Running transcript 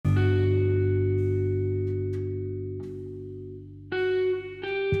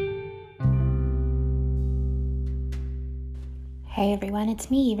Hey everyone,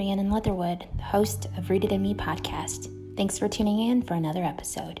 it's me, Rhiannon Leatherwood, the host of Rooted in Me podcast. Thanks for tuning in for another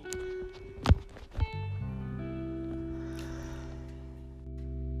episode.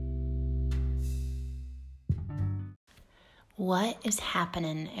 What is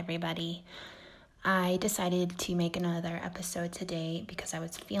happening, everybody? I decided to make another episode today because I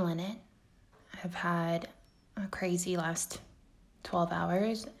was feeling it. I've had a crazy last 12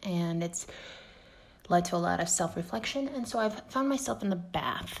 hours and it's led to a lot of self-reflection, and so I've found myself in the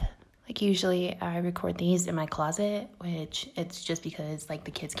bath. Like usually I record these in my closet, which it's just because like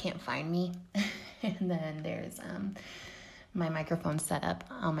the kids can't find me. And then there's my microphone set up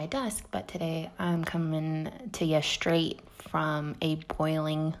on my desk, but today I'm coming to you straight from a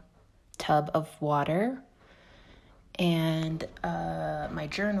boiling tub of water and my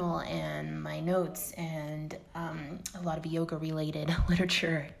journal and my notes and a lot of yoga related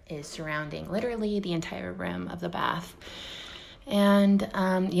literature is surrounding literally the entire rim of the bath. And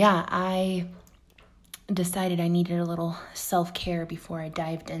I decided I needed a little self-care before I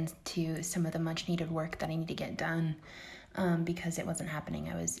dived into some of the much needed work that I need to get done, because it wasn't happening.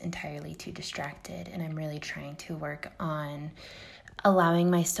 I was entirely too distracted, and I'm really trying to work on allowing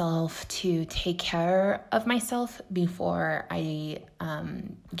myself to take care of myself before I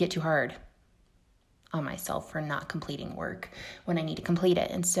get too hard on myself for not completing work when I need to complete it.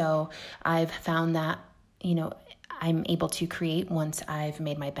 And so I've found that, I'm able to create once I've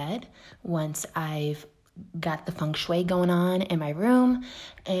made my bed, once I've got the feng shui going on in my room.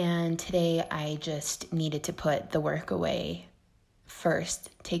 And today I just needed to put the work away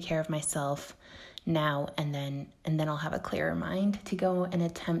first, take care of myself now, and then I'll have a clearer mind to go and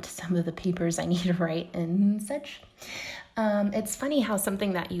attempt some of the papers I need to write and such. It's funny how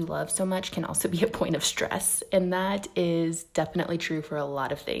something that you love so much can also be a point of stress, and that is definitely true for a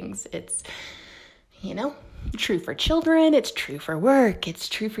lot of things. It's, true for children, it's true for work, it's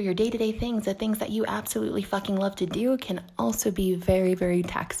true for your day-to-day things. The things that you absolutely fucking love to do can also be very, very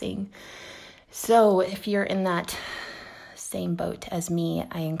taxing. So if you're in that same boat as me,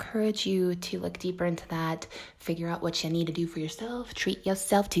 I encourage you to look deeper into that, figure out what you need to do for yourself, treat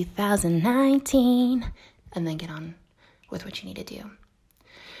yourself 2019, and then get on with what you need to do.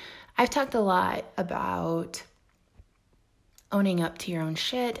 I've talked a lot about owning up to your own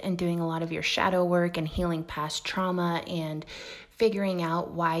shit and doing a lot of your shadow work and healing past trauma and figuring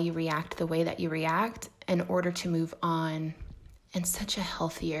out why you react the way that you react in order to move on in such a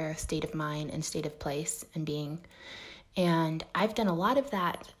healthier state of mind and state of place and being. And I've done a lot of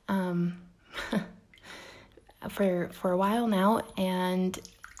that for a while now, and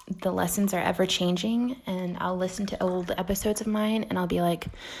the lessons are ever changing. And I'll listen to old episodes of mine and I'll be like,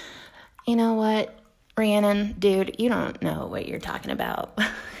 you know what, Rhiannon, dude, you don't know what you're talking about.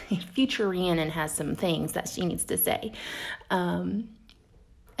 Future Rhiannon has some things that she needs to say. And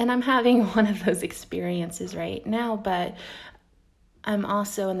I'm having one of those experiences right now, but I'm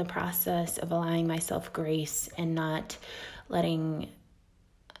also in the process of allowing myself grace and not letting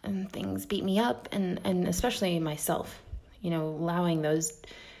things beat me up, and especially myself, allowing those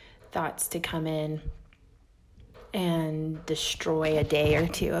thoughts to come in and destroy a day or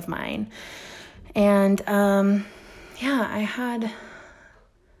two of mine. And I had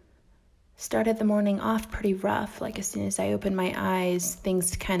started the morning off pretty rough. Like as soon as I opened my eyes,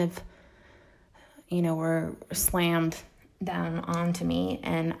 things kind of, were slammed down onto me,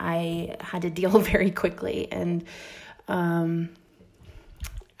 and I had to deal very quickly. And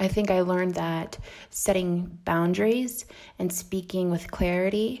I think I learned that setting boundaries and speaking with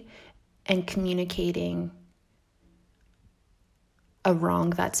clarity and communicating a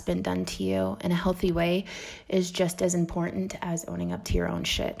wrong that's been done to you in a healthy way is just as important as owning up to your own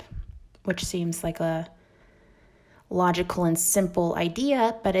shit, which seems like a logical and simple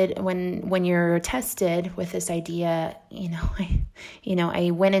idea, but when you're tested with this idea,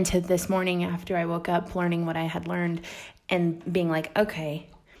 I went into this morning after I woke up learning what I had learned and being like, okay,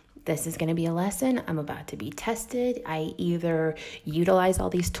 this is going to be a lesson. I'm about to be tested. I either utilize all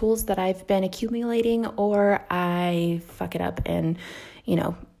these tools that I've been accumulating, or I fuck it up and,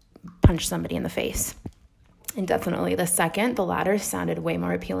 punch somebody in the face. And definitely the latter sounded way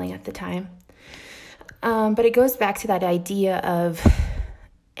more appealing at the time. But it goes back to that idea of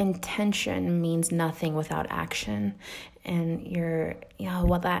intention means nothing without action. And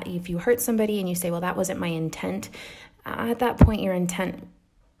if you hurt somebody and you say, well, that wasn't my intent, at that point, your intent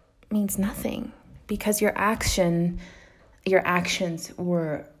means nothing, because your actions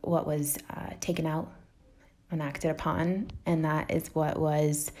were what was taken out and acted upon. And that is what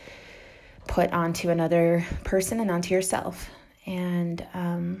was put onto another person and onto yourself. And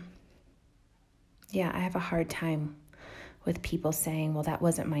I have a hard time with people saying, well, that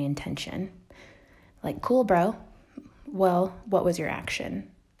wasn't my intention. Like, cool, bro. Well, what was your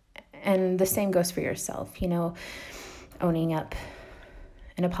action? And the same goes for yourself, owning up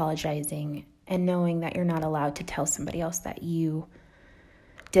and apologizing and knowing that you're not allowed to tell somebody else that you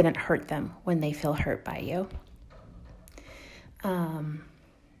didn't hurt them when they feel hurt by you.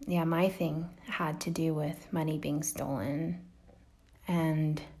 My thing had to do with money being stolen,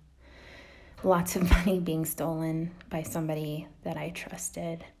 and lots of money being stolen by somebody that I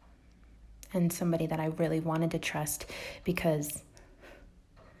trusted and somebody that I really wanted to trust, because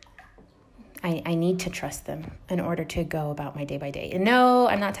I need to trust them in order to go about my day by day. And no,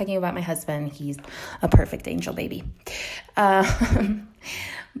 I'm not talking about my husband. He's a perfect angel baby.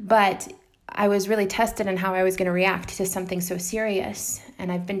 But I was really tested in how I was going to react to something so serious.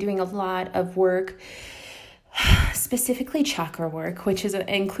 And I've been doing a lot of work, specifically chakra work, which is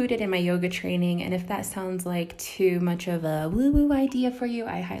included in my yoga training. And if that sounds like too much of a woo-woo idea for you,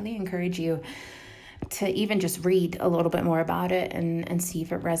 I highly encourage you to even just read a little bit more about it and see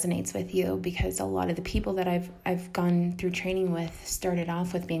if it resonates with you, because a lot of the people that I've gone through training with started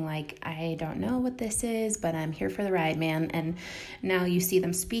off with being like, I don't know what this is, but I'm here for the ride, man. And now you see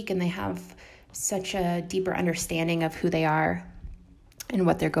them speak and they have such a deeper understanding of who they are and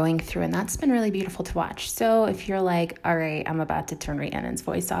what they're going through. And that's been really beautiful to watch. So if you're like, all right, I'm about to turn Rhiannon's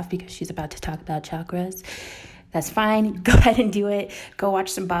voice off because she's about to talk about chakras, that's fine. Go ahead and do it. Go watch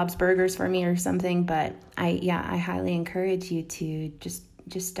some Bob's Burgers for me or something. But I highly encourage you to just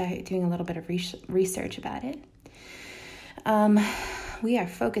start doing a little bit of research about it. We are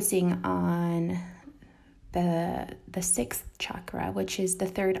focusing on the sixth chakra, which is the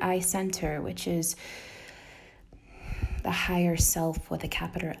third eye center, which is the higher self with a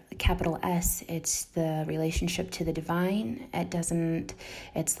capital S. It's the relationship to the divine.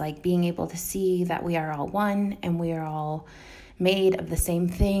 It's like being able to see that we are all one and we are all made of the same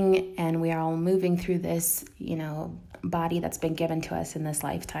thing, and we are all moving through this, body that's been given to us in this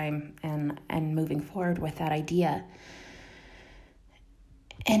lifetime, and moving forward with that idea.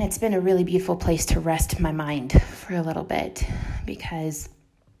 And it's been a really beautiful place to rest my mind for a little bit, because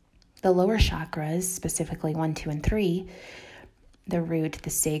the lower chakras, specifically 1, 2, and 3, the root,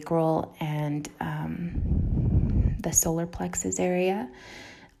 the sacral, and the solar plexus area,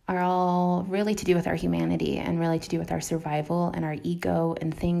 are all really to do with our humanity and really to do with our survival and our ego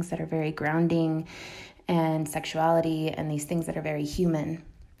and things that are very grounding, and sexuality and these things that are very human.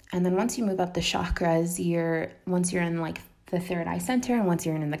 And then once you move up the chakras, once you're in like the third eye center, and once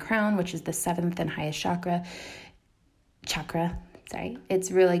you're in the crown, which is the seventh and highest chakra,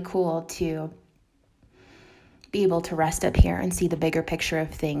 it's really cool to be able to rest up here and see the bigger picture of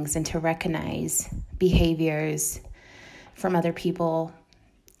things, and to recognize behaviors from other people.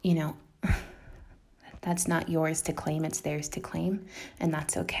 That's not yours to claim, it's theirs to claim, and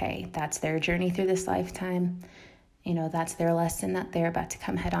that's okay. That's their journey through this lifetime. That's their lesson that they're about to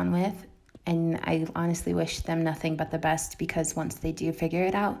come head on with. And I honestly wish them nothing but the best, because once they do figure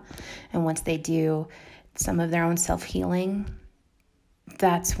it out, and once they do some of their own self-healing,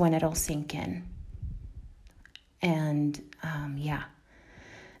 that's when it'll sink in. And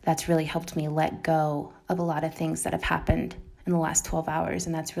that's really helped me let go of a lot of things that have happened in the last 12 hours.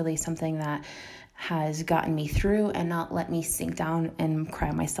 And that's really something that has gotten me through and not let me sink down and cry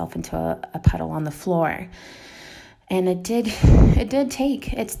myself into a puddle on the floor. And it did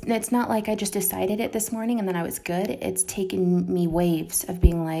take, it's not like I just decided it this morning and then I was good. It's taken me waves of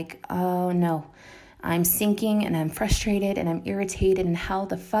being like, oh no, I'm sinking and I'm frustrated and I'm irritated, and how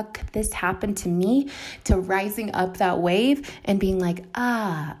the fuck this happened to me, to rising up that wave and being like,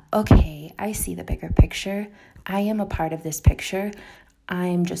 okay, I see the bigger picture. I am a part of this picture.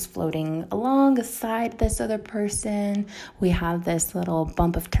 I'm just floating alongside this other person. We have this little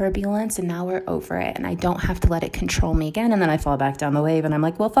bump of turbulence and now we're over it, and I don't have to let it control me again. And then I fall back down the wave and I'm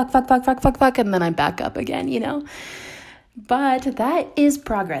like, well, fuck. And then I'm back up again, But that is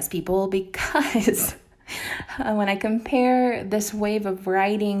progress, people, because when I compare this wave of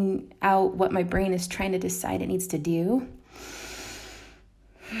writing out what my brain is trying to decide it needs to do,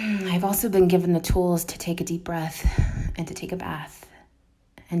 I've also been given the tools to take a deep breath and to take a bath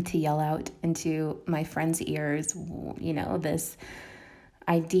and to yell out into my friend's ears, this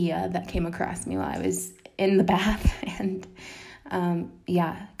idea that came across me while I was in the bath. And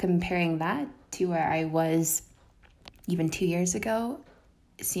comparing that to where I was even 2 years ago,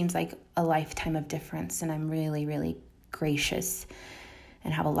 it seems like a lifetime of difference. And I'm really, really gracious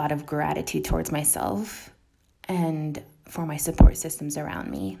and have a lot of gratitude towards myself and for my support systems around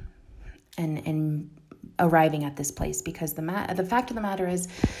me, and arriving at this place, because the fact of the matter is,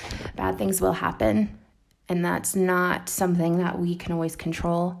 bad things will happen, And that's not something that we can always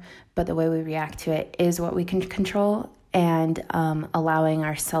control, but the way we react to it is what we can control. And allowing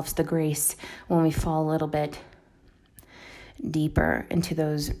ourselves the grace when we fall a little bit deeper into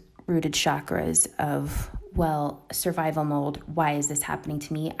those rooted chakras of, well, survival mode. Why is this happening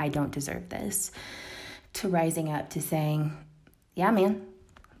to me? I don't deserve this. To rising up to saying, yeah, man,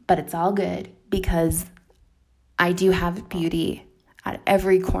 but it's all good because I do have beauty at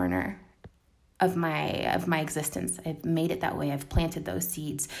every corner of my existence. I've made it that way. I've planted those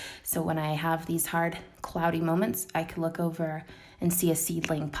seeds. So when I have these hard, cloudy moments, I can look over and see a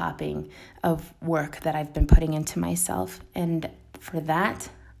seedling popping of work that I've been putting into myself. And for that,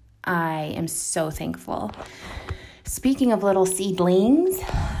 I am so thankful. Speaking of little seedlings,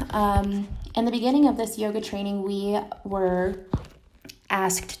 in the beginning of this yoga training, we were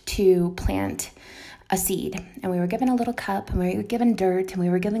asked to plant a seed, and we were given a little cup, and we were given dirt, and we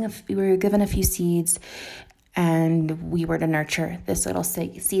were given a few seeds, and we were to nurture this little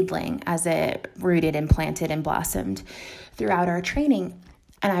seedling as it rooted and planted and blossomed throughout our training.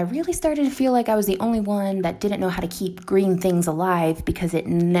 And I really started to feel like I was the only one that didn't know how to keep green things alive because it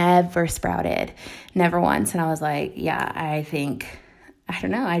never sprouted, never once. And I was like, yeah, I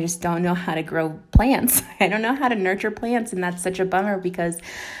don't know. I just don't know how to grow plants. I don't know how to nurture plants. And that's such a bummer because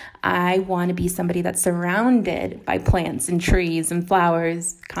I want to be somebody that's surrounded by plants and trees and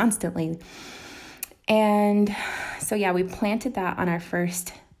flowers constantly. And so, yeah, we planted that on our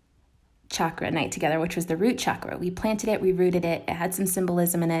first chakra night together, which was the root chakra. We planted it, we rooted it. It had some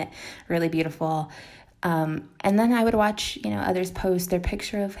symbolism in it, really beautiful. And then I would watch, others post their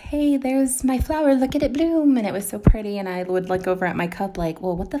picture of, hey, there's my flower, look at it bloom. And it was so pretty. And I would look over at my cup like,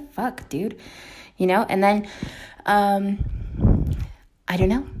 well, what the fuck, dude? And then, I don't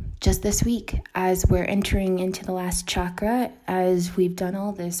know. Just this week, as we're entering into the last chakra, as we've done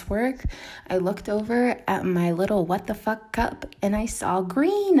all this work, I looked over at my little what the fuck cup and I saw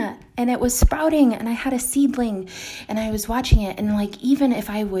green and it was sprouting and I had a seedling and I was watching it. And like, even if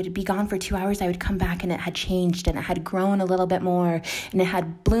I would be gone for 2 hours, I would come back and it had changed and it had grown a little bit more and it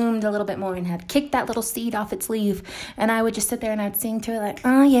had bloomed a little bit more and had kicked that little seed off its leaf. And I would just sit there and I'd sing to it like,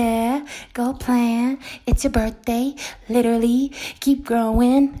 oh yeah, go plant. It's your birthday. Literally keep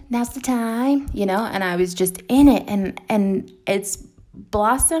growing. Now's the time, and I was just in it and it's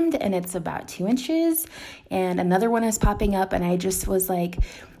blossomed and it's about 2 inches and another one is popping up. And I just was like,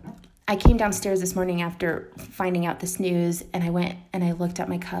 I came downstairs this morning after finding out this news and I went and I looked at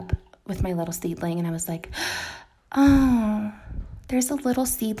my cup with my little seedling and I was like, oh, there's a little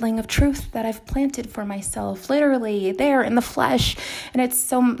seedling of truth that I've planted for myself, literally there in the flesh. And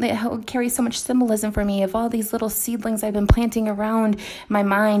it carries so much symbolism for me of all these little seedlings I've been planting around my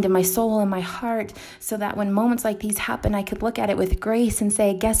mind and my soul and my heart, so that when moments like these happen, I could look at it with grace and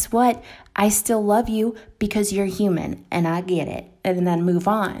say, guess what? I still love you because you're human and I get it. And then move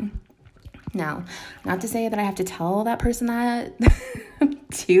on. Now, not to say that I have to tell that person that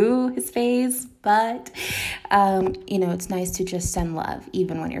to his face, but, it's nice to just send love,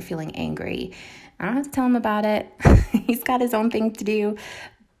 even when you're feeling angry. I don't have to tell him about it. He's got his own thing to do,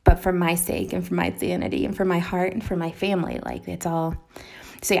 but for my sake and for my sanity and for my heart and for my family, like it's all.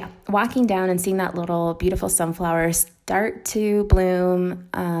 So yeah, walking down and seeing that little beautiful sunflower start to bloom,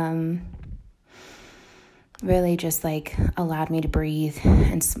 really just like allowed me to breathe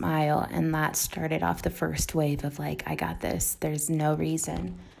and smile. And that started off the first wave of like, I got this. There's no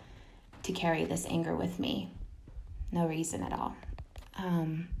reason to carry this anger with me. No reason at all.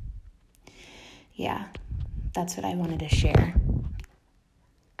 Yeah, that's what I wanted to share.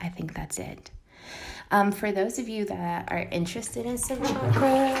 I think that's it. For those of you that are interested in some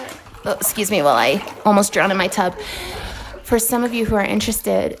chakra, excuse me while I almost drown in my tub. For some of you who are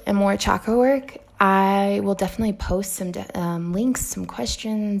interested in more chakra work, I will definitely post some links, some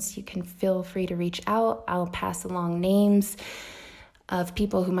questions. You can feel free to reach out. I'll pass along names of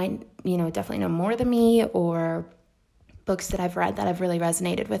people who might, definitely know more than me, or books that I've read that have really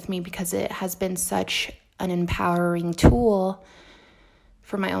resonated with me, because it has been such an empowering tool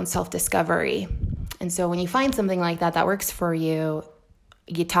for my own self-discovery. And so when you find something like that works for you,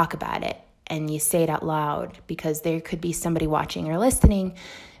 you talk about it and you say it out loud, because there could be somebody watching or listening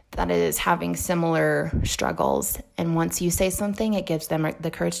that is having similar struggles. And once you say something, it gives them the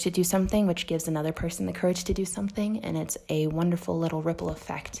courage to do something, which gives another person the courage to do something. And it's a wonderful little ripple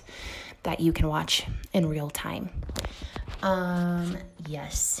effect that you can watch in real time.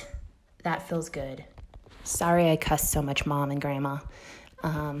 Yes, that feels good. Sorry I cussed so much, Mom and Grandma.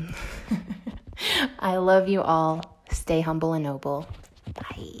 I love you all. Stay humble and noble.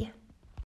 Bye.